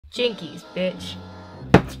Jinkies, bitch.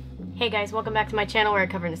 Hey guys, welcome back to my channel where I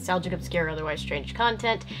cover nostalgic, obscure, or otherwise strange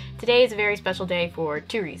content. Today is a very special day for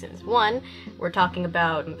two reasons. One, we're talking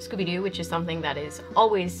about Scooby Doo, which is something that is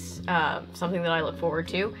always something that I look forward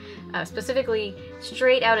to. Specifically,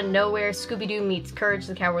 Straight Outta Nowhere, Scooby Doo meets Courage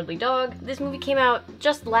the Cowardly Dog. This movie came out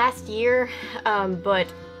just last year, but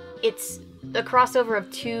it's a crossover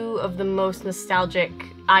of two of the most nostalgic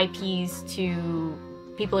IPs to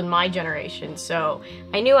people in my generation, so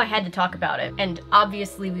I knew I had to talk about it, and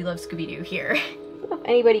obviously we love Scooby-Doo here. I don't know if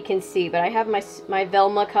anybody can see, but I have my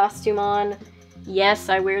Velma costume on. Yes,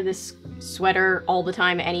 I wear this sweater all the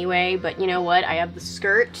time anyway, but you know what? I have the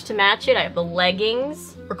skirt to match it, I have the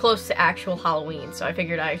leggings. We're close to actual Halloween, so I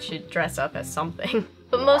figured I should dress up as something.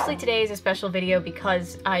 But mostly today is a special video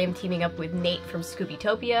because I am teaming up with Nate from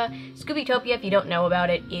Scoobytopia. Scoobytopia, if you don't know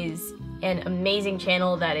about it, is an amazing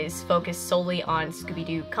channel that is focused solely on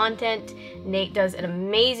Scooby-Doo content. Nate does an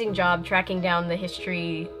amazing job tracking down the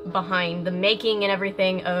history behind the making and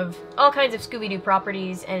everything of all kinds of Scooby-Doo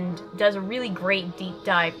properties and does a really great deep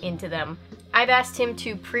dive into them. I've asked him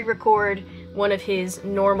to pre-record one of his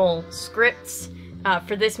normal scripts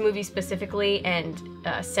for this movie specifically and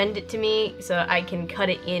send it to me so I can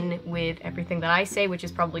cut it in with everything that I say, which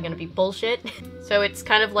is probably going to be bullshit. So it's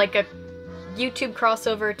kind of like a YouTube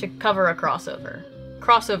crossover to cover a crossover.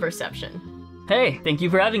 Crossoverception. Hey, thank you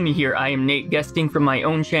for having me here. I am Nate, guesting from my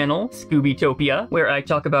own channel, Scoobytopia, where I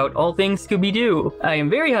talk about all things Scooby-Doo. I am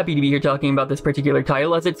very happy to be here talking about this particular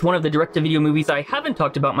title, as it's one of the direct-to-video movies I haven't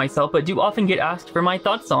talked about myself, but do often get asked for my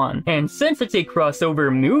thoughts on. And since it's a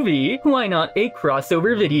crossover movie, why not a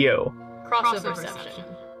crossover video? Crossoverception.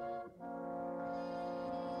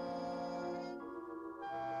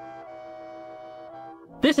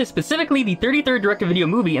 This is specifically the 33rd direct-to-video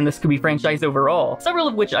movie in the Scooby franchise overall, several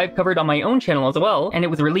of which I've covered on my own channel as well, and it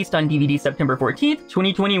was released on DVD September 14th,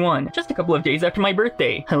 2021, just a couple of days after my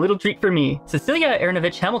birthday. A little treat for me. Cecilia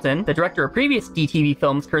Aronovich Hamilton, the director of previous DTV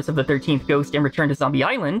films Curse of the 13th Ghost and Return to Zombie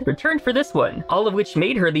Island, returned for this one, all of which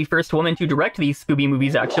made her the first woman to direct these Scooby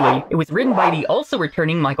movies actually. It was written by the also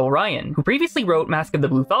returning Michael Ryan, who previously wrote Mask of the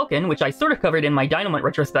Blue Falcon, which I sort of covered in my Dynamite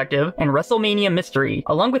retrospective, and WrestleMania Mystery,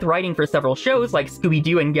 along with writing for several shows like Scooby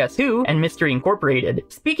Doo and Guess Who, and Mystery Incorporated.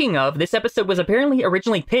 Speaking of, this episode was apparently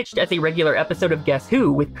originally pitched as a regular episode of Guess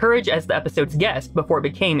Who, with Courage as the episode's guest before it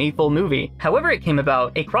became a full movie. However it came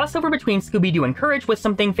about, a crossover between Scooby-Doo and Courage was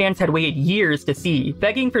something fans had waited years to see,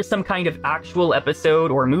 begging for some kind of actual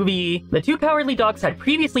episode or movie. The two cowardly dogs had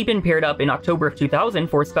previously been paired up in October of 2000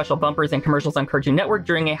 for special bumpers and commercials on Cartoon Network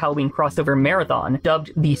during a Halloween crossover marathon,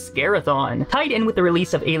 dubbed the Scare-a-thon, tied in with the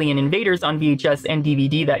release of Alien Invaders on VHS and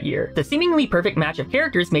DVD that year. The seemingly perfect match of characters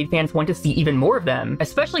made fans want to see even more of them,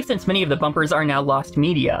 especially since many of the bumpers are now lost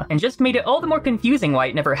media, and just made it all the more confusing why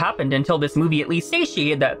it never happened until this movie at least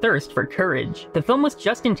satiated that thirst for Courage. The film was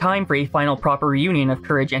just in time for a final proper reunion of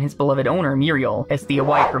Courage and his beloved owner, Muriel, as Thea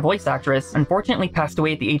White, her voice actress, unfortunately passed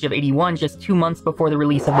away at the age of 81 just 2 months before the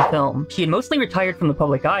release of the film. She had mostly retired from the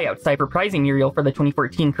public eye outside reprising Muriel for the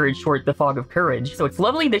 2014 Courage short The Fog of Courage, so it's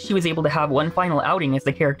lovely that she was able to have one final outing as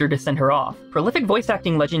the character to send her off. Prolific voice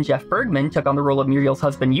acting legend Jeff Bergman took on the role of Muriel's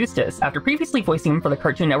husband Eustace, after previously voicing him for the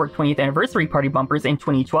Cartoon Network 20th Anniversary Party bumpers in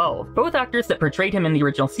 2012. Both actors that portrayed him in the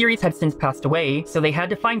original series had since passed away, so they had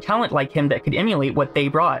to find talent like him that could emulate what they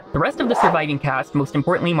brought. The rest of the surviving cast, most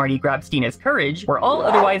importantly Marty Grabstein as Courage, were all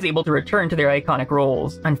otherwise able to return to their iconic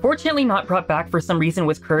roles. Unfortunately not brought back for some reason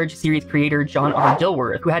was Courage series creator John R.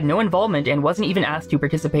 Dilworth, who had no involvement and wasn't even asked to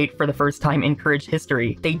participate for the first time in Courage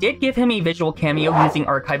history. They did give him a visual cameo using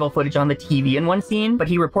archival footage on the TV in one scene, but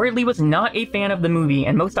he reportedly was not a fan of the movie,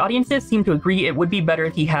 and most audiences seem to agree it would be better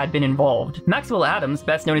if he had been involved. Maxwell Adams,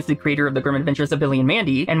 best known as the creator of The Grim Adventures of Billy and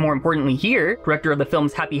Mandy, and more importantly here, director of the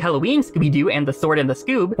films Happy Halloween, Scooby-Doo, and The Sword and the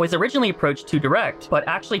Scoob, was originally approached to direct, but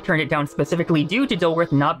actually turned it down specifically due to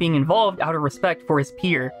Dilworth not being involved out of respect for his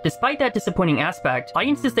peer. Despite that disappointing aspect,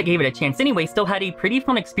 audiences that gave it a chance anyway still had a pretty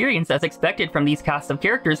fun experience as expected from these casts of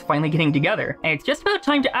characters finally getting together. And it's just about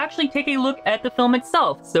time to actually take a look at the film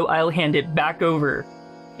itself, so I'll hand it back over.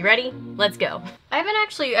 You ready? Let's go. I haven't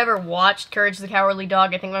actually ever watched Courage the Cowardly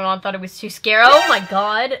Dog. I think my mom thought it was too scary. Oh my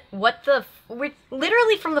god. What the we're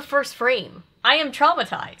literally from the first frame. I am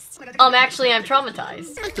traumatized. Actually, I'm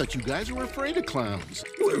traumatized. I thought you guys were afraid of clowns.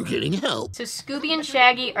 We're getting help. So Scooby and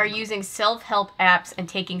Shaggy are using self-help apps and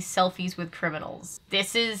taking selfies with criminals.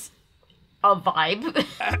 This is a vibe.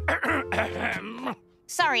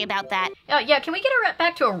 Sorry about that. Yeah, can we get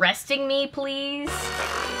back to arresting me, please?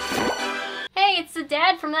 Hey, it's the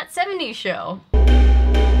dad from that 70s show.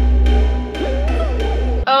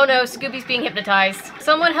 Oh no, Scooby's being hypnotized.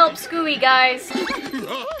 Someone help Scooby, guys.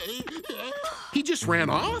 He just ran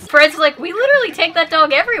off? Fred's like, we literally take that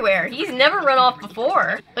dog everywhere. He's never run off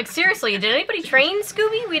before. Like, seriously, did anybody train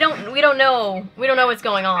Scooby? We don't know what's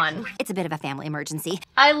going on. It's a bit of a family emergency.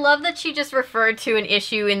 I love that she just referred to an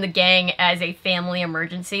issue in the gang as a family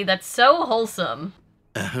emergency. That's so wholesome.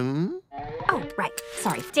 Oh, right.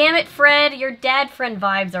 Sorry. Damn it, Fred. Your dad friend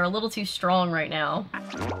vibes are a little too strong right now.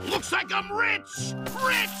 Looks like I'm rich!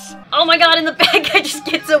 Rich! Oh my god, and the bad guy just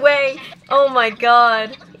gets away. Oh my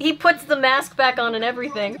god. He puts the mask back on and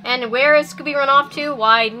everything. And where has Scooby run off to?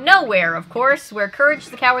 Why, nowhere, of course, where Courage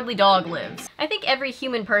the Cowardly Dog lives. I think every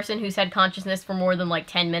human person who's had consciousness for more than like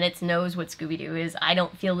 10 minutes knows what Scooby Doo is. I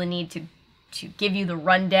don't feel the need to give you the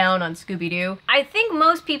rundown on Scooby Doo. I think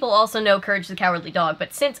most people also know Courage the Cowardly Dog,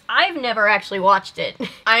 but since I've never actually watched it,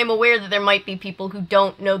 I am aware that there might be people who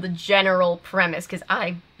don't know the general premise, because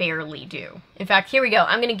I barely do. In fact, here we go.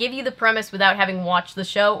 I'm gonna give you the premise without having watched the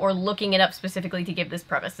show or looking it up specifically to give this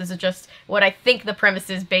premise. This is just what I think the premise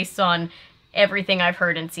is based on everything I've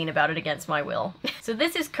heard and seen about it against my will. So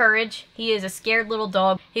this is Courage. He is a scared little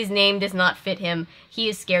dog. His name does not fit him. He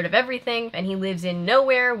is scared of everything, and he lives in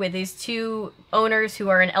nowhere with his two owners who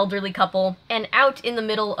are an elderly couple. And out in the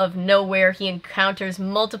middle of nowhere, he encounters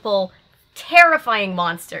multiple terrifying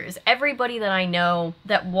monsters. Everybody that I know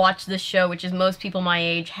that watch this show, which is most people my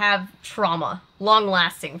age, have trauma,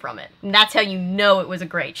 long-lasting from it. And that's how you know it was a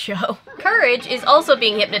great show. Courage is also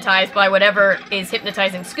being hypnotized by whatever is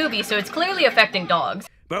hypnotizing Scooby, so it's clearly affecting dogs.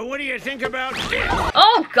 But what do you think about this?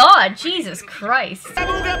 Oh god, Jesus Christ.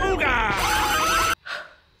 Booga booga!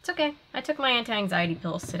 It's okay. I took my anti-anxiety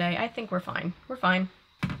pills today. I think we're fine. We're fine.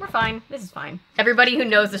 We're fine. This is fine. Everybody who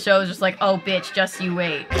knows the show is just like, oh bitch, just you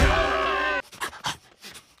wait.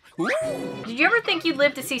 Did you ever think you'd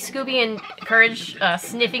live to see Scooby and Courage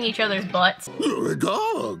sniffing each other's butts? You're a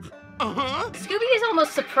dog. Scooby is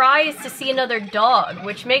almost surprised to see another dog,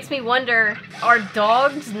 which makes me wonder, are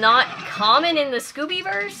dogs not common in the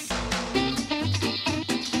Scoobyverse?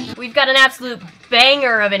 We've got an absolute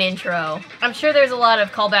banger of an intro. I'm sure there's a lot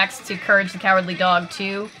of callbacks to Courage the Cowardly Dog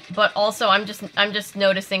too, but also I'm just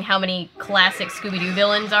noticing how many classic Scooby-Doo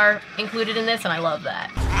villains are included in this, and I love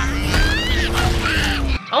that.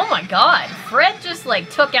 Oh my god, Fred just like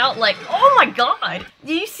took out like, oh my god!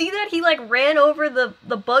 Did you see that? He like ran over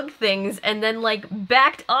the bug things and then like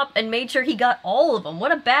backed up and made sure he got all of them.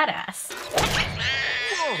 What a badass.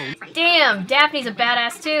 Damn, Daphne's a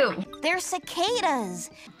badass too. They're cicadas.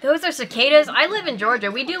 Those are cicadas? I live in Georgia.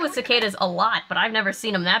 We deal with cicadas a lot, but I've never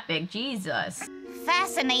seen them that big. Jesus.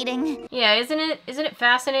 Fascinating. Yeah, isn't it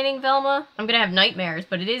fascinating, Velma? I'm gonna have nightmares,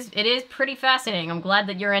 but it is pretty fascinating. I'm glad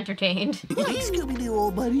that you're entertained. Hey, Scooby-Doo,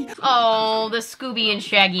 old buddy. Oh, the Scooby and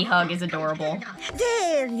Shaggy hug is adorable.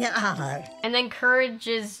 There you are. And then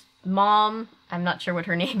Courage's mom, I'm not sure what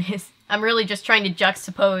her name is. I'm really just trying to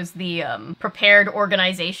juxtapose the prepared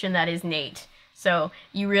organization that is Nate. So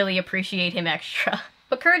you really appreciate him extra.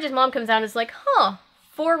 But Courage's mom comes out and is like, huh,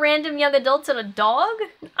 4 random young adults and a dog?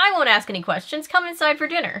 I won't ask any questions. Come inside for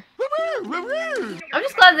dinner. I'm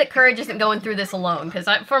just glad that Courage isn't going through this alone, because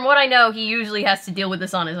from what I know, he usually has to deal with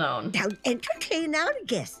this on his own. Now entertain our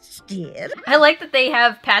guests, dear. I like that they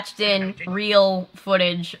have patched in real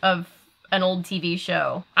footage of an old TV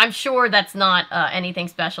show. I'm sure that's not anything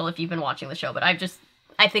special if you've been watching the show, but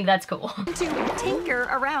I think that's cool. To tinker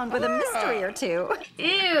around with a mystery or two.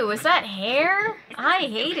 Ew, is that hair? I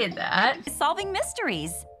hated that. Solving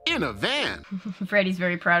mysteries. In a van. Freddy's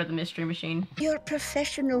very proud of the mystery machine. You're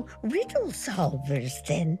professional riddle solvers,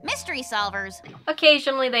 then. Mystery solvers.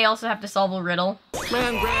 Occasionally, they also have to solve a riddle.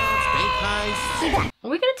 Man grabs, bank heist. Are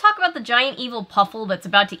we gonna talk about the giant evil Puffle that's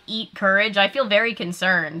about to eat Courage? I feel very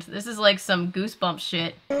concerned. This is like some Goosebumps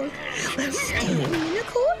shit. Well, stay in a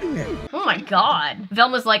corner. Oh my god.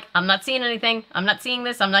 Velma's like, I'm not seeing anything. I'm not seeing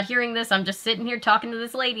this. I'm not hearing this. I'm just sitting here talking to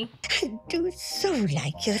this lady. I do so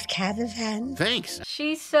like your caravan. Thanks.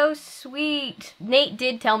 She's so sweet. Nate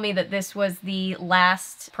did tell me that this was the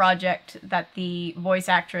last project that the voice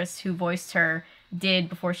actress who voiced her did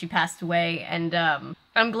before she passed away, and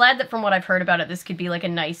I'm glad that from what I've heard about it, this could be like a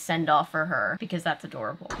nice send-off for her, because that's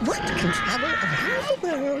adorable. What can travel around the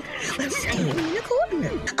world while staying in a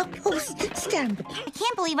corner? A post stamp. I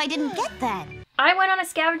can't believe I didn't get that. I went on a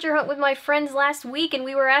scavenger hunt with my friends last week, and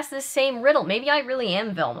we were asked this same riddle. Maybe I really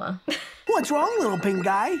am Velma. What's wrong, little pink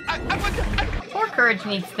guy? Poor Courage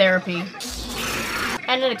needs therapy.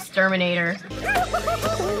 And an exterminator.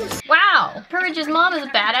 Wow! Courage's mom is a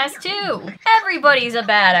badass too! Everybody's a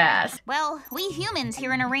badass! Well, we humans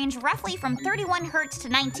here in a range roughly from 31 hertz to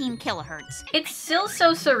 19 kilohertz. It's still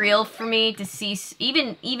so surreal for me to see,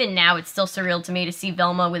 even now it's still surreal to me to see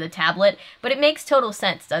Velma with a tablet, but it makes total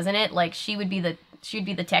sense, doesn't it? Like, she would be the she'd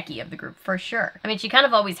be the techie of the group, for sure. I mean, she kind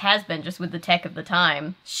of always has been, just with the tech of the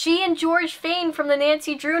time. She and George Fane from the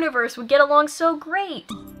Nancy Drew universe would get along so great.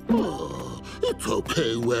 It's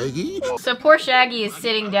okay, Waggy. So poor Shaggy is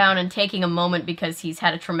sitting down and taking a moment because he's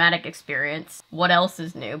had a traumatic experience. What else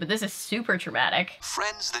is new? But this is super traumatic.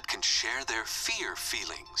 Friends that can share their fear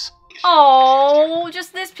feelings. Oh,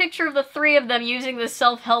 just this picture of the three of them using the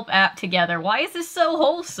self-help app together. Why is this so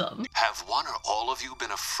wholesome? Have one or all of you been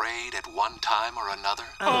afraid at one time or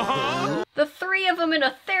another? The three of them in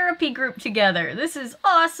a therapy group together. This is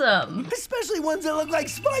awesome. Especially ones that look like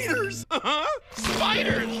spiders.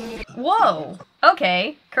 Spiders! Whoa.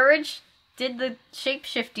 Okay. Courage did the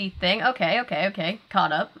shape-shifty thing. Okay.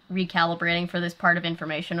 Caught up. Recalibrating for this part of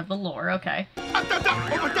information of the lore. Okay.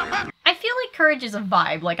 I feel like Courage is a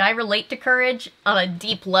vibe. Like, I relate to Courage on a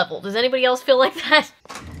deep level. Does anybody else feel like that?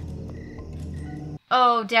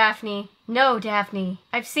 Oh, Daphne. No, Daphne.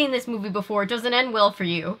 I've seen this movie before. It doesn't end well for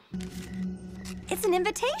you. It's an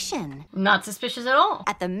invitation. Not suspicious at all.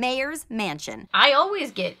 At the mayor's mansion. I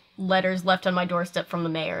always get letters left on my doorstep from the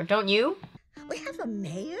mayor, don't you? We have a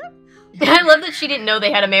mayor? I love that she didn't know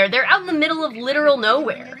they had a mayor. They're out in the middle of literal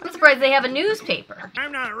nowhere. I'm surprised they have a newspaper.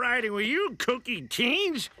 I'm not riding with you, cookie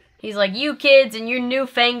teens. He's like, you kids and your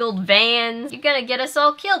newfangled vans, you're gonna get us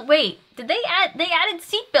all killed. Wait, did they added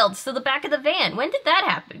seatbelts to the back of the van. When did that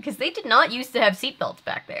happen? Because they did not used to have seatbelts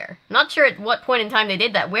back there. Not sure at what point in time they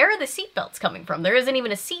did that. Where are the seatbelts coming from? There isn't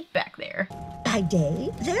even a seat back there. By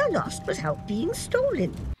day, they're lost without being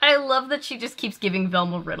stolen. I love that she just keeps giving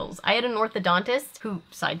Velma riddles. I had an orthodontist who,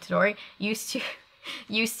 side story, used to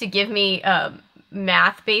give me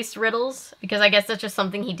math-based riddles, because I guess that's just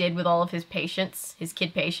something he did with all of his patients, his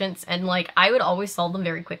kid patients, and like, I would always solve them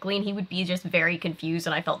very quickly, and he would be just very confused,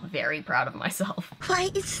 and I felt very proud of myself. Why,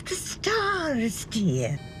 it's the stars,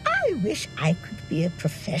 dear. I wish I could be a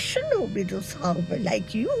professional riddle solver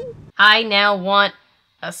like you. I now want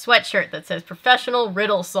a sweatshirt that says Professional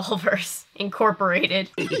Riddle Solvers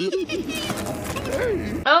Incorporated.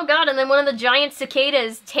 Oh god, and then one of the giant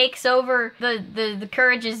cicadas takes over the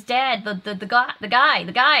Courage's dad, the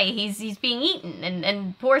guy. He's being eaten,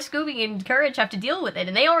 and poor Scooby and Courage have to deal with it,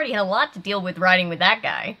 and they already had a lot to deal with riding with that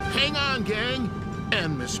guy. Hang on, gang.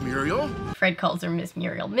 And Miss Muriel. Fred calls her Miss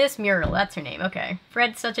Muriel. Miss Muriel, that's her name, okay.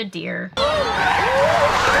 Fred's such a dear.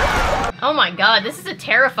 Oh my god, this is a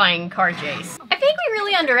terrifying car chase. I think we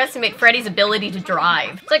really underestimate Freddy's ability to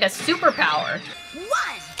drive. It's like a superpower.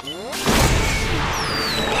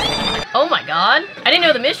 Oh my god, I didn't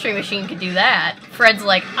know the Mystery Machine could do that. Fred's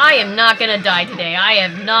like, I am not gonna die today. I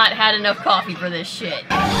have not had enough coffee for this shit.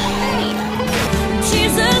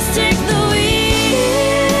 Jesus, take the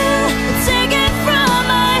wheel, take it from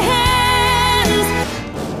my hands.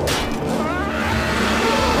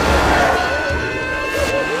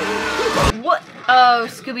 What? Oh,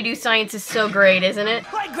 Scooby Doo science is so great, isn't it?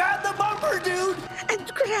 Like, grab the bumper, dude! And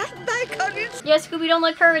grab my courage. Yeah, Scooby, don't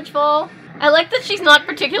let Courage fall. I like that she's not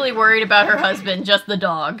particularly worried about her husband, just the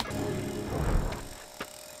dog.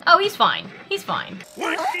 Oh, he's fine. He's fine.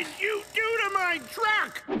 What did you do to my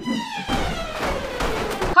truck?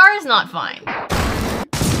 Car is not fine.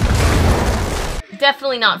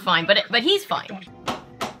 Definitely not fine, but he's fine.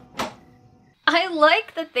 I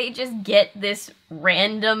like that they just get this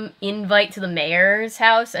random invite to the mayor's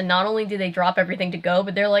house, and not only do they drop everything to go,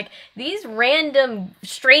 but they're like, these random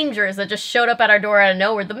strangers that just showed up at our door out of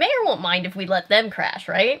nowhere, the mayor won't mind if we let them crash,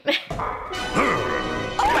 right?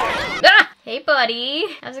 Ah! Hey, buddy.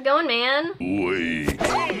 How's it going, man? Wait.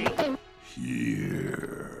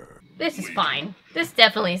 Here. This is fine. This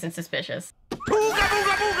definitely isn't suspicious. Booga,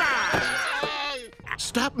 booga, booga!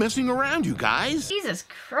 Stop messing around, you guys. Jesus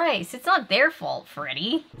Christ, it's not their fault,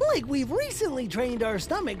 Freddy. Like, we've recently trained our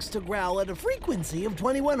stomachs to growl at a frequency of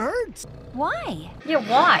 21 hertz. Why? Yeah,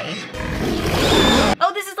 why?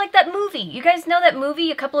 Oh, this is like that movie. You guys know that movie?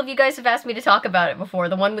 A couple of you guys have asked me to talk about it before.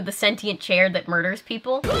 The one with the sentient chair that murders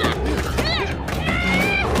people.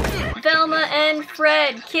 Velma and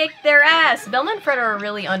Fred kick their ass. Velma and Fred are a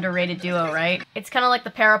really underrated duo, right? It's kind of like the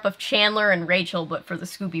pair-up of Chandler and Rachel, but for the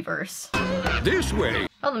Scoobyverse. This way.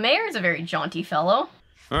 Oh, the mayor is a very jaunty fellow.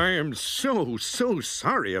 I am so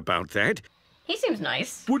sorry about that. He seems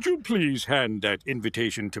nice. Would you please hand that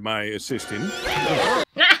invitation to my assistant? Ah!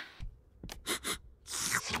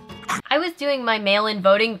 I was doing my mail-in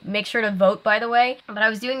voting. Make sure to vote, by the way. But I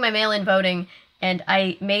was doing my mail-in voting, and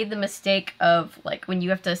I made the mistake of, like, when you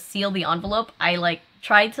have to seal the envelope, I, like,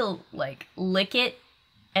 tried to, like, lick it,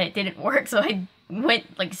 and it didn't work, so I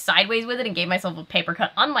went, like, sideways with it and gave myself a paper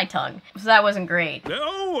cut on my tongue. So that wasn't great.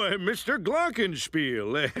 Oh, Mr.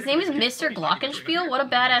 Glockenspiel. His name is Mr. Glockenspiel? What a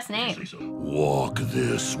badass name. Walk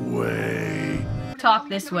this way. talk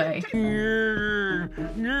this way.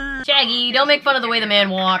 Shaggy, don't make fun of the way the man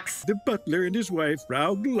walks. The butler and his wife,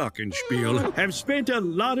 Frau Glockenspiel, have spent a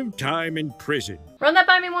lot of time in prison. Run that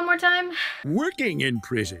by me one more time. Working in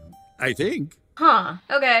prison, I think. Huh,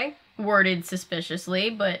 okay. Worded suspiciously,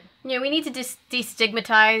 but, you know, we need to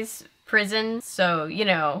destigmatize prison, so, you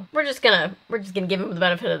know, we're just gonna give him the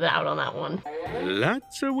benefit of the doubt on that one.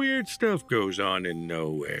 Lots of weird stuff goes on in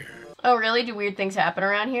Nowhere. Oh really? Do weird things happen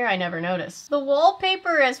around here? I never noticed. The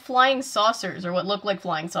wallpaper has flying saucers, or what look like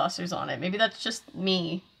flying saucers on it. Maybe that's just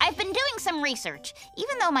me. I've been doing some research,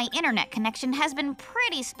 even though my internet connection has been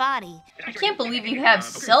pretty spotty. I can't believe you have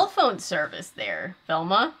cell phone service there,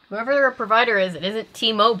 Velma. Whoever their provider is, it isn't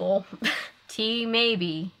T-Mobile.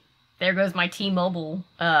 T-maybe. There goes my T-Mobile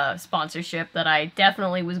sponsorship that I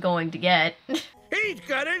definitely was going to get. He's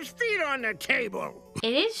got his feet on the table.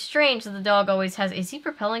 It is strange that the dog always has... Is he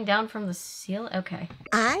propelling down from the ceiling? Okay.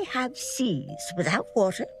 I have seas without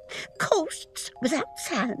water, coasts without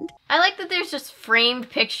sand. I like that there's just framed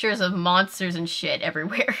pictures of monsters and shit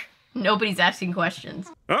everywhere. Nobody's asking questions.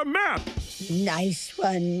 A map! Nice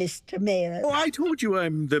one, Mr. Mayor. Oh, I told you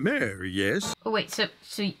I'm the mayor, yes? Oh, wait, so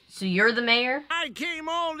you're the mayor? I came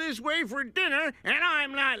all this way for dinner, and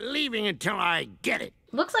I'm not leaving until I get it.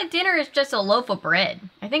 Looks like dinner is just a loaf of bread.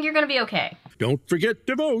 I think you're gonna be okay. Don't forget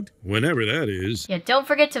to vote, whenever that is. Yeah, don't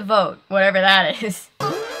forget to vote, whatever that is.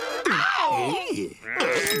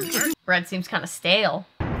 Bread seems kind of stale.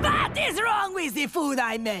 What is wrong with the food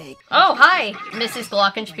I make? Oh, hi, Mrs.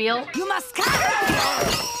 Glockenspiel. You must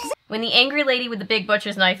cut. When the angry lady with the big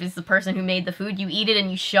butcher's knife is the person who made the food, you eat it and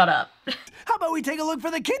you shut up. How about we take a look for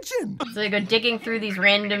the kitchen? So they go digging through these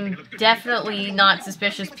random, definitely not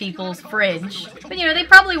suspicious people's fridge. But you know, they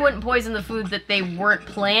probably wouldn't poison the food that they weren't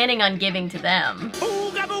planning on giving to them.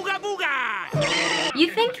 Booga booga booga! You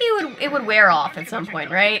think it would wear off at some point,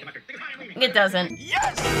 right? It doesn't.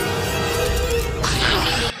 Yes!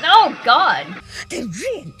 Oh, God! The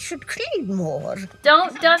rain should clean more.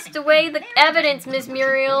 Don't dust away the evidence, Miss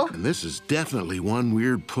Muriel. And this is definitely one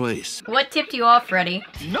weird place. What tipped you off, Freddy?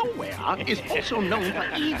 Nowhere is also known for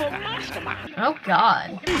evil mastermind. Oh,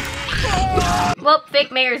 God. Well,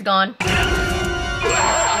 fake mayor's gone.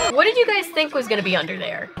 What did you guys think was gonna be under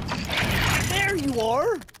there? There you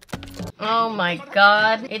are. Oh my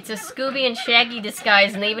God. It's a Scooby and Shaggy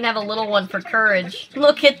disguise, and they even have a little one for Courage.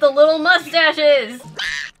 Look at the little mustaches!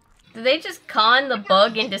 Did they just con the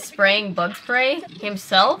bug into spraying bug spray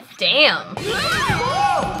himself? Damn.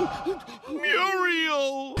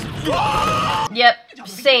 Muriel! Yep,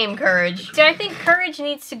 same Courage. See, I think Courage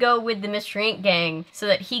needs to go with the Mystery Inc. gang so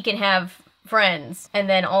that he can have friends, and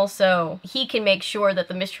then also he can make sure that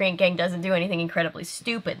the Mystery Inc. gang doesn't do anything incredibly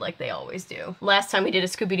stupid like they always do. Last time we did a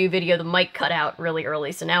Scooby Doo video, the mic cut out really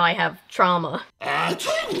early, so now I have trauma.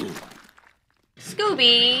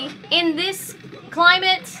 Scooby, in this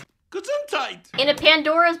climate, Gesundheit! in a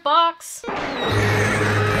Pandora's box,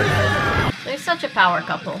 they're such a power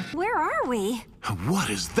couple. Where are we? What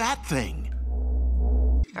is that thing?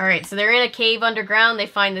 Alright, so they're in a cave underground. They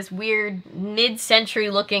find this weird mid-century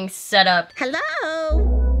looking setup.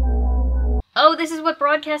 Hello? Oh, this is what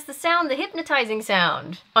broadcasts the sound, the hypnotizing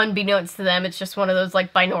sound. Unbeknownst to them, it's just one of those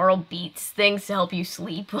like binaural beats things to help you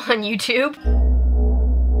sleep on YouTube.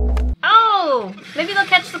 Oh, maybe they'll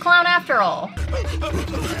catch the clown after all.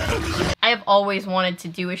 I have always wanted to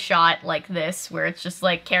do a shot like this, where it's just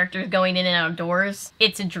like characters going in and out of doors.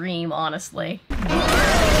 It's a dream, honestly.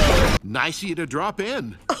 Nice of you to drop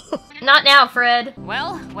in. Not now, Fred.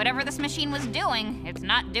 Well, whatever this machine was doing, it's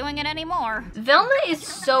not doing it anymore. Velma is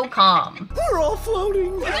so calm. We're all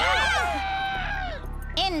floating.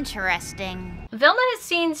 Interesting. Velma has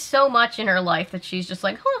seen so much in her life that she's just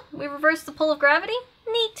like, huh, we reversed the pull of gravity?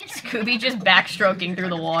 Neat. Scooby just backstroking through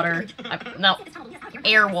the water. No,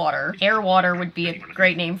 air water. Air water would be a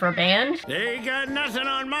great name for a band. They got nothing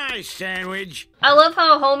on my sandwich. I love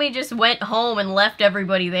how Homie just went home and left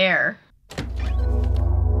everybody there.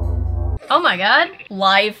 Oh my God.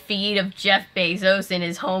 Live feed of Jeff Bezos in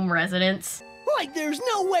his home residence. Like there's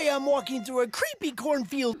no way I'm walking through a creepy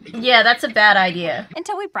cornfield. Yeah, that's a bad idea.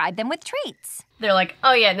 Until we bribe them with treats. They're like,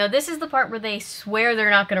 oh yeah, no, this is the part where they swear they're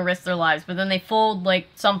not gonna risk their lives, but then they fold like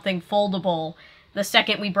something foldable the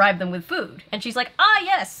second we bribe them with food. And she's like, ah,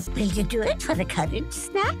 yes. Will you do it for the courage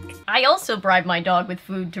snack? I also bribe my dog with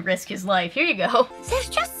food to risk his life. Here you go. There's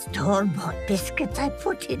just store-bought biscuits I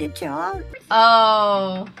put in a jar.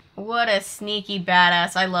 Oh, what a sneaky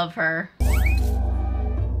badass. I love her.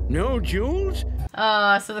 No jewels?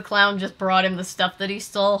 So the clown just brought him the stuff that he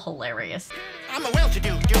stole. Hilarious. I'm a well-to-do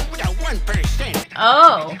dude without 1%.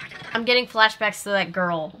 Oh, I'm getting flashbacks to that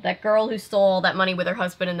girl. That girl who stole all that money with her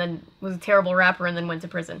husband and then was a terrible rapper and then went to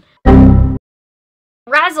prison.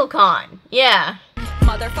 Razzlecon! Yeah.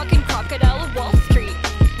 Motherfucking crocodile of Wall Street.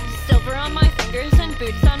 Silver on my fingers and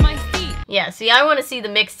boots on my feet. Yeah, see, I want to see the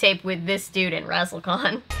mixtape with this dude in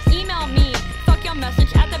Razzlecon. Email me. Fuck your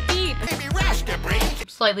message at the beep.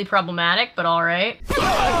 Slightly problematic, but alright.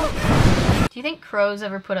 Do you think crows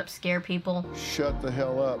ever put up scare people? Shut the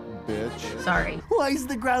hell up, bitch. Sorry. Why is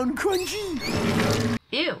the ground crunchy?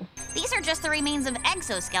 Ew. These are just the remains of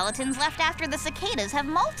exoskeletons left after the cicadas have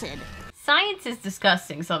molted. Science is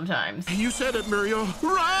disgusting sometimes. You said it, Muriel.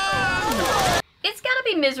 Run! It's gotta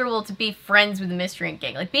be miserable to be friends with the Mystery Inc.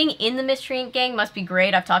 gang. Like, being in the Mystery Inc. gang must be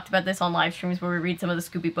great. I've talked about this on live streams where we read some of the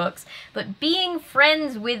Scooby books. But being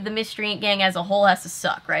friends with the Mystery Inc. gang as a whole has to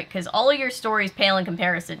suck, right? Because all of your stories pale in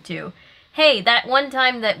comparison to, hey, that one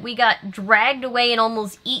time that we got dragged away and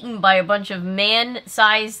almost eaten by a bunch of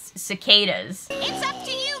man-sized cicadas. It's up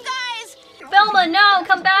to you guys! Velma, no,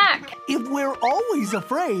 come back! If we're always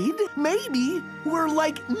afraid, maybe we're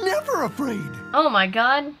like never afraid. Oh my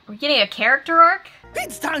god, we're getting a character arc?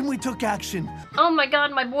 It's time we took action. Oh my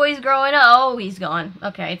god, my boy's growing up. Oh, he's gone.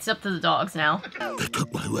 Okay, it's up to the dogs now. They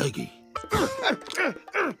took my leggy.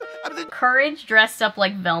 Courage dressed up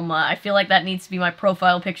like Velma. I feel like that needs to be my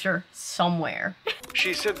profile picture somewhere.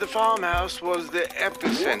 She said the farmhouse was the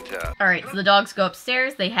epicenter. Alright, so the dogs go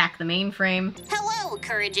upstairs, they hack the mainframe. Hello,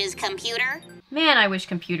 Courage's computer. Man, I wish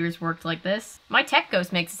computers worked like this. My tech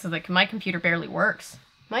ghost makes it so that my computer barely works.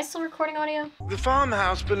 Am I still recording audio? The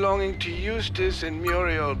farmhouse belonging to Eustace and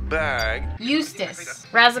Muriel Bagg Eustace.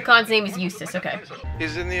 Razzlecon's name is Eustace, okay.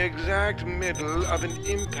 is in the exact middle of an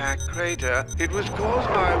impact crater. It was caused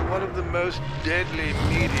by one of the most deadly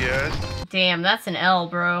meteors. Damn, that's an L,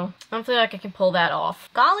 bro. I don't feel like I can pull that off.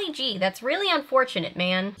 Golly gee, that's really unfortunate,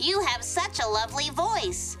 man. You have such a lovely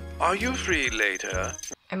voice. Are you free later?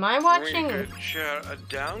 Am I watching We could share a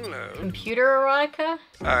download. computer erotica?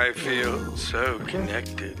 I feel so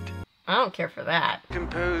connected. I don't care for that.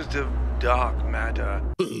 Composed of dark matter.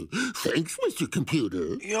 Thanks, Mr.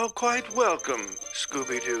 Computer. You're quite welcome,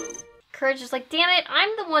 Scooby Doo. Courage is like, damn it,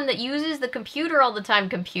 I'm the one that uses the computer all the time,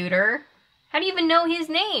 computer. How do you even know his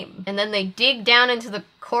name? And then they dig down into the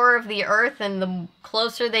core of the earth, and the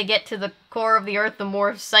closer they get to the core of the earth, the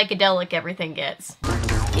more psychedelic everything gets.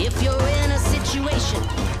 If you're in a situation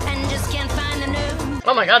and just can't find a nerve.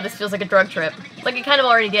 Oh my god, this feels like a drug trip. Like it kind of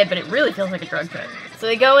already did, but it really feels like a drug trip. So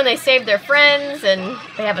they go and they save their friends, and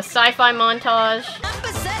they have a sci-fi montage.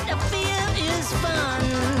 Opposite of fear is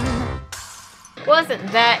fun.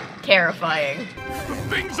 Wasn't that terrifying? The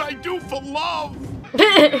things I do for love.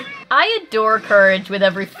 I adore Courage with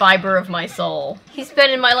every fiber of my soul. He's been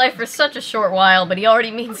in my life for such a short while, but he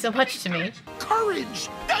already means so much to me. Courage!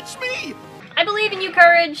 That's me! I believe in you,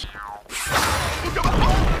 Courage!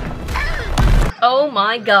 Oh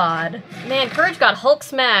my god. Man, Courage got Hulk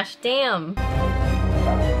smashed, damn.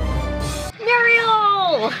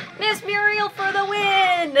 Muriel! Miss Muriel for the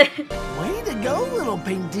win! Way to go, little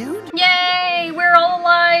pink dude. Yay! We're all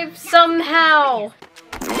alive somehow!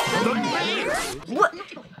 What?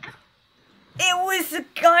 It was a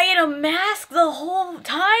guy in a mask the whole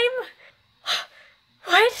time?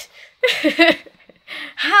 What?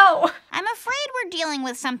 How? I'm afraid we're dealing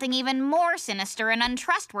with something even more sinister and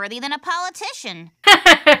untrustworthy than a politician.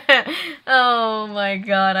 Oh my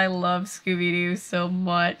god, I love Scooby-Doo so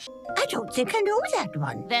much. I don't think I know that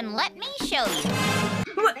one. Then let me show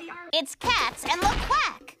you. It's Cats and Look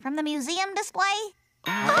Quack from the museum display.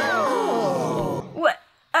 Oh! What?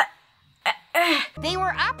 They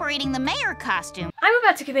were operating the mayor costume. I'm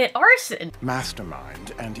about to commit arson!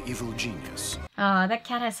 Mastermind and evil genius. Ah, that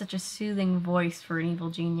cat has such a soothing voice for an evil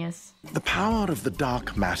genius. The power of the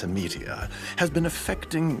dark matter meteor has been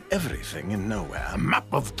affecting everything in nowhere. A map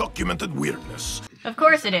of documented weirdness. Of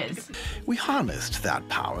course it is. We harnessed that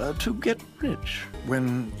power to get rich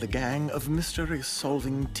when the gang of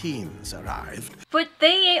mystery-solving teens arrived. But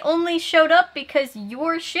they only showed up because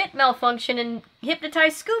your shit malfunctioned and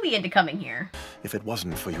hypnotized Scooby into coming here. If it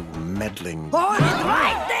wasn't for you meddling... Oh, it's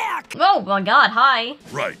right there! Oh my god, hi.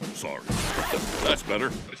 Right, sorry. That's better.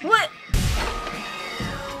 What?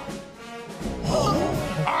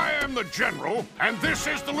 I am the general, and this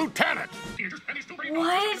is the lieutenant.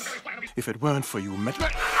 What? If it weren't for you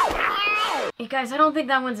meddling... You guys, I don't think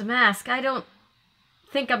that one's a mask. I don't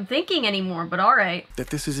think I'm thinking anymore, but alright. That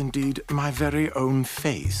this is indeed my very own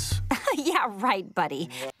face. Yeah, right, buddy.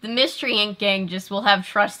 The Mystery Inc. gang just will have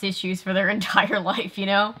trust issues for their entire life, you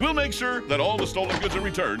know? We'll make sure that all the stolen goods are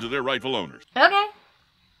returned to their rightful owners. Okay.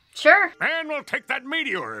 Sure. And we'll take that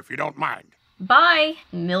meteor if you don't mind. Bye.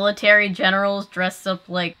 Military generals dressed up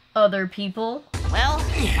like other people. Well,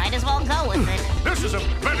 might as well go with it. This is a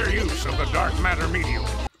better use of the dark matter medium.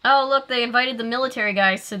 Oh, look, they invited the military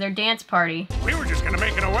guys to their dance party. We were just gonna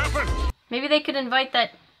make it a weapon. Maybe they could invite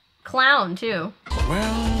that clown, too.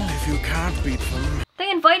 Well, if you can't beat them... They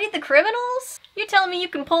invited the criminals? You telling me you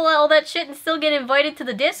can pull out all that shit and still get invited to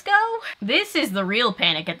the disco? This is the real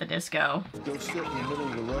Panic at the Disco. Go sit in the middle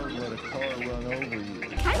of the road and let a car run over you.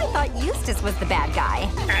 Kinda thought Eustace was the bad guy.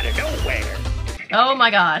 Out of nowhere. Oh my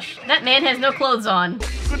gosh, that man has no clothes on.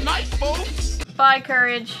 Good night, folks. Bye,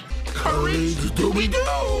 Courage. Courage, Scooby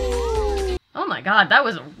Doo. Oh my god, that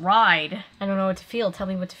was a ride. I don't know what to feel. Tell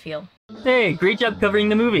me what to feel. Hey, great job covering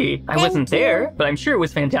the movie. I wasn't there, but I'm sure it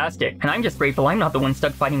was fantastic. And I'm just grateful I'm not the one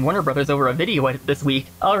stuck fighting Warner Brothers over a video edit this week.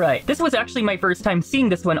 Alright, this was actually my first time seeing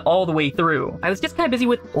this one all the way through. I was just kind of busy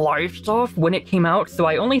with live stuff when it came out, so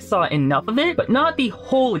I only saw enough of it, but not the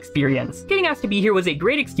whole experience. Getting asked to be here was a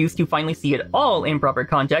great excuse to finally see it all in proper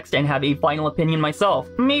context and have a final opinion myself.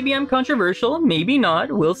 Maybe I'm controversial, maybe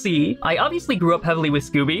not, we'll see. I obviously grew up heavily with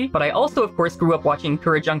Scooby, but I also of course grew up watching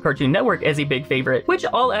Courage on Cartoon Network as a big favorite, which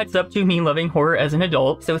all adds up to me loving horror as an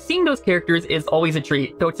adult, so seeing those characters is always a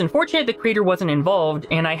treat. Though it's unfortunate the creator wasn't involved,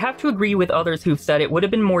 and I have to agree with others who've said it would have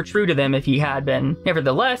been more true to them if he had been.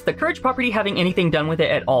 Nevertheless, the Courage property having anything done with it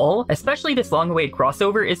at all, especially this long-awaited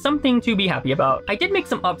crossover, is something to be happy about. I did make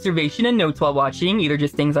some observation and notes while watching, either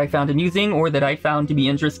just things I found amusing or that I found to be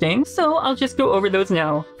interesting, so I'll just go over those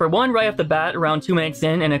now. For one, right off the bat, around 2 minutes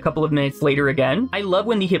in and a couple of minutes later again, I love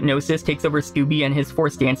when the hypnosis takes over Scooby and his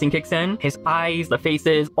forced dancing kicks in. His eyes, the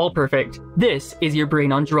faces, all perfect. This is your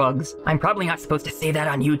brain on drugs. I'm probably not supposed to say that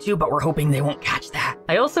on YouTube, but we're hoping they won't catch that.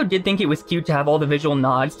 I also did think it was cute to have all the visual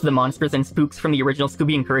nods to the monsters and spooks from the original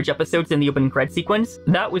Scooby and Courage episodes in the opening credit sequence.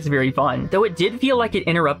 That was very fun. Though it did feel like it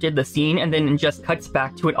interrupted the scene and then just cuts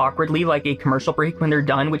back to it awkwardly like a commercial break when they're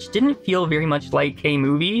done, which didn't feel very much like a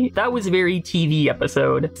movie. That was very TV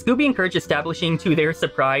episode. Scooby and Courage establishing to their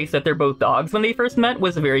surprise that they're both dogs when they first met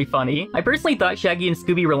was very funny. I personally thought Shaggy and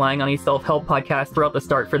Scooby relying on a self-help podcast throughout the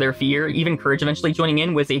start for their fear, even Courage eventually joining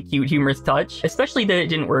in, was a cute, humorous touch, especially that it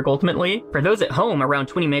didn't work ultimately. For those at home, around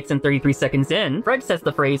 20 minutes and 33 seconds in, Fred says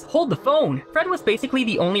the phrase, "Hold the phone!" Fred was basically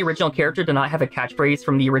the only original character to not have a catchphrase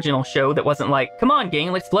from the original show that wasn't like, "Come on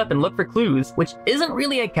gang, let's flip and look for clues," which isn't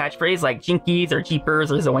really a catchphrase like Jinkies or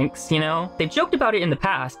Jeepers or Zoinks, you know? They've joked about it in the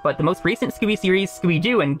past, but the most recent Scooby series, Scooby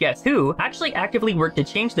Doo and Guess Who, actually actively worked to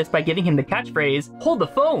change this by giving him the catchphrase, "Hold the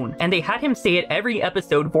phone!" And they had him say it every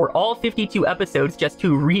episode for all 52 episodes just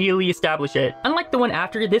to really establish it. Unlike the one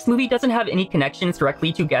after, this movie doesn't have any connections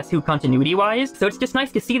directly to Guess Who continuity-wise, so it's just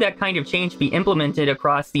nice to see that kind of change be implemented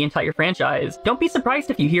across the entire franchise. Don't be surprised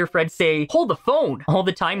if you hear Fred say, "Hold the phone!" all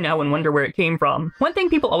the time now and wonder where it came from. One thing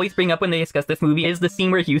people always bring up when they discuss this movie is the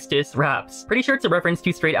scene where Eustace raps. Pretty sure it's a reference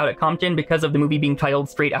to Straight Outta Compton because of the movie being titled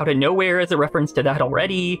Straight Outta Nowhere as a reference to that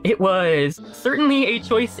already. It was certainly a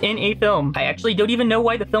choice in a film. I actually don't even know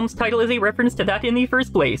why the film's title is a reference to that in the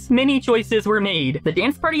first place. Many choices were made. The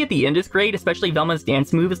dance party at the end is great, especially Velma's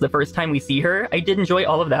dance moves the first time we see her. I did enjoy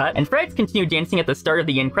all of that, and Fred's continued dancing at the start of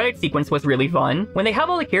the end credit sequence was really fun. When they have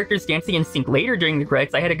all the characters dancing in sync later during the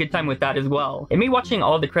credits, I had a good time with that as well. It made watching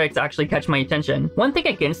all of the credits actually catch my attention. One thing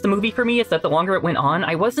against the movie for me is that the longer it went on,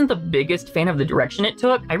 I wasn't the biggest fan of the direction it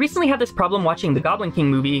took. I recently had this problem watching the Goblin King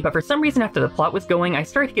movie, but for some reason after the plot was going, I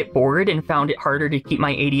started to get bored and found it harder to keep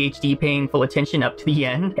my ADHD paying full attention up to the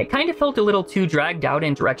end. It kind of felt a little too dragged out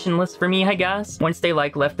and directionless for me, I guess. Once they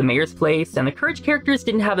left the mayor's place, and the Courage characters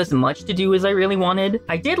didn't have as much to do as I really wanted.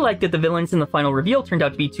 I did like that the villains in the final reveal turned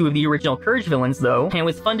out to be two of the original Courage villains though, and it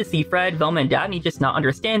was fun to see Fred, Velma, and Dabney just not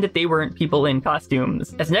understand that they weren't people in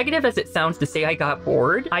costumes. As negative as it sounds to say I got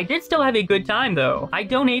bored, I did still have a good time though. I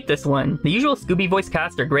don't hate this one. The usual Scooby voice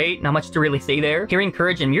cast are great, not much to really say there. Hearing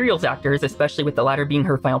Courage and Muriel's actors, especially with the latter being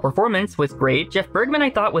her final performance, was great. Jeff Bergman I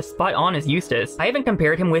thought was spot on as Eustace. I haven't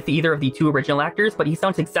compared him with either of the two original actors, but he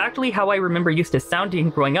sounds exactly how I remember Eustace sounding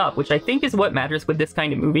growing up, which I think is what matters with this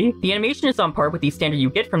kind of movie. The animation is on par with the standard you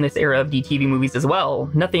get from this era of DTV movies as well.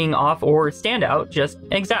 Nothing off or standout, just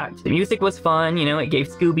exact. The music was fun, you know, it gave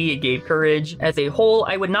Scooby, it gave Courage. As a whole,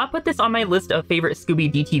 I would not put this on my list of favorite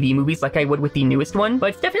Scooby DTV movies like I would with the newest one, but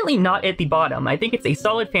it's definitely not at the bottom. I think it's a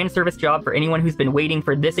solid fan service job for anyone who's been waiting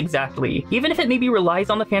for this exactly, even if it maybe relies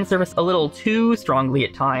on the fan service a little too strongly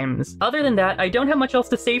at times. Other than that, I don't have much else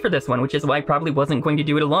to say for this one, which is why I probably wasn't going to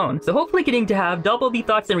do it alone. So hopefully getting to have double the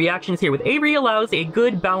thoughts and reactions here with Avery allows a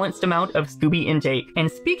good balanced amount of Scooby intake. And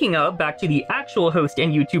speaking of, back to the actual host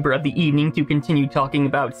and YouTuber of the evening to continue talking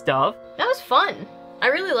about stuff. That was fun. I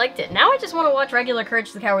really liked it. Now I just want to watch regular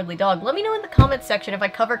Courage the Cowardly Dog. Let me know in the comments section if I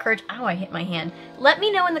cover Courage. Ow, I hit my hand. Let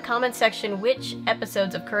me know in the comments section which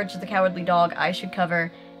episodes of Courage the Cowardly Dog I should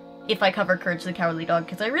cover if I cover Courage the Cowardly Dog,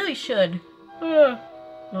 because I really should.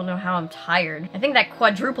 I don't know how I'm tired. I think that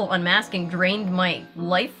quadruple unmasking drained my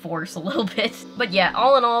life force a little bit. But yeah,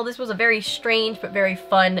 all in all, this was a very strange but very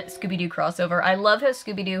fun Scooby-Doo crossover. I love how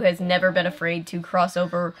Scooby-Doo has never been afraid to cross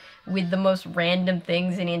over with the most random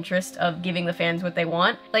things in interest of giving the fans what they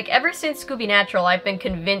want. Like, ever since Scooby Natural, I've been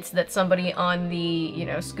convinced that somebody on the, you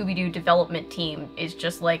know, Scooby-Doo development team is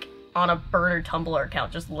just like on a burner Tumblr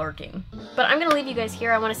account just lurking. But I'm gonna leave you guys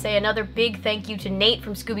here. I want to say another big thank you to Nate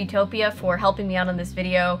from Scoobytopia for helping me out on this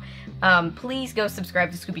video. Please go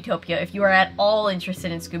subscribe to Scoobytopia if you are at all interested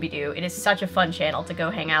in Scooby-Doo. It is such a fun channel to go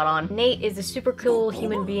hang out on. Nate is a super cool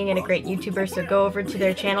human being and a great YouTuber, so go over to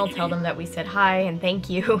their channel, tell them that we said hi and thank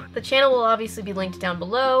you. The channel will obviously be linked down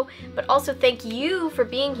below, but also thank you for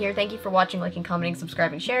being here. Thank you for watching, liking, commenting,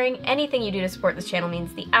 subscribing, sharing. Anything you do to support this channel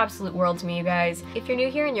means the absolute world to me, you guys. If you're new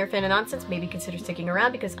here and you're a fan of nonsense, maybe consider sticking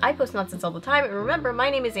around because I post nonsense all the time. And remember, my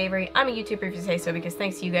name is Avery. I'm a YouTuber if you say so, because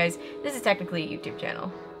thanks to you guys, this is technically a YouTube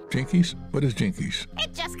channel. Jinkies? What is Jinkies?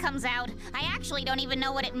 It just comes out. I actually don't even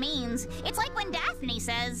know what it means. It's like when Daphne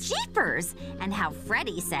says, Jeepers! And how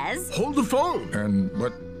Freddy says, Hold the phone! And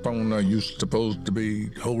what phone are you supposed to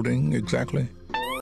be holding exactly?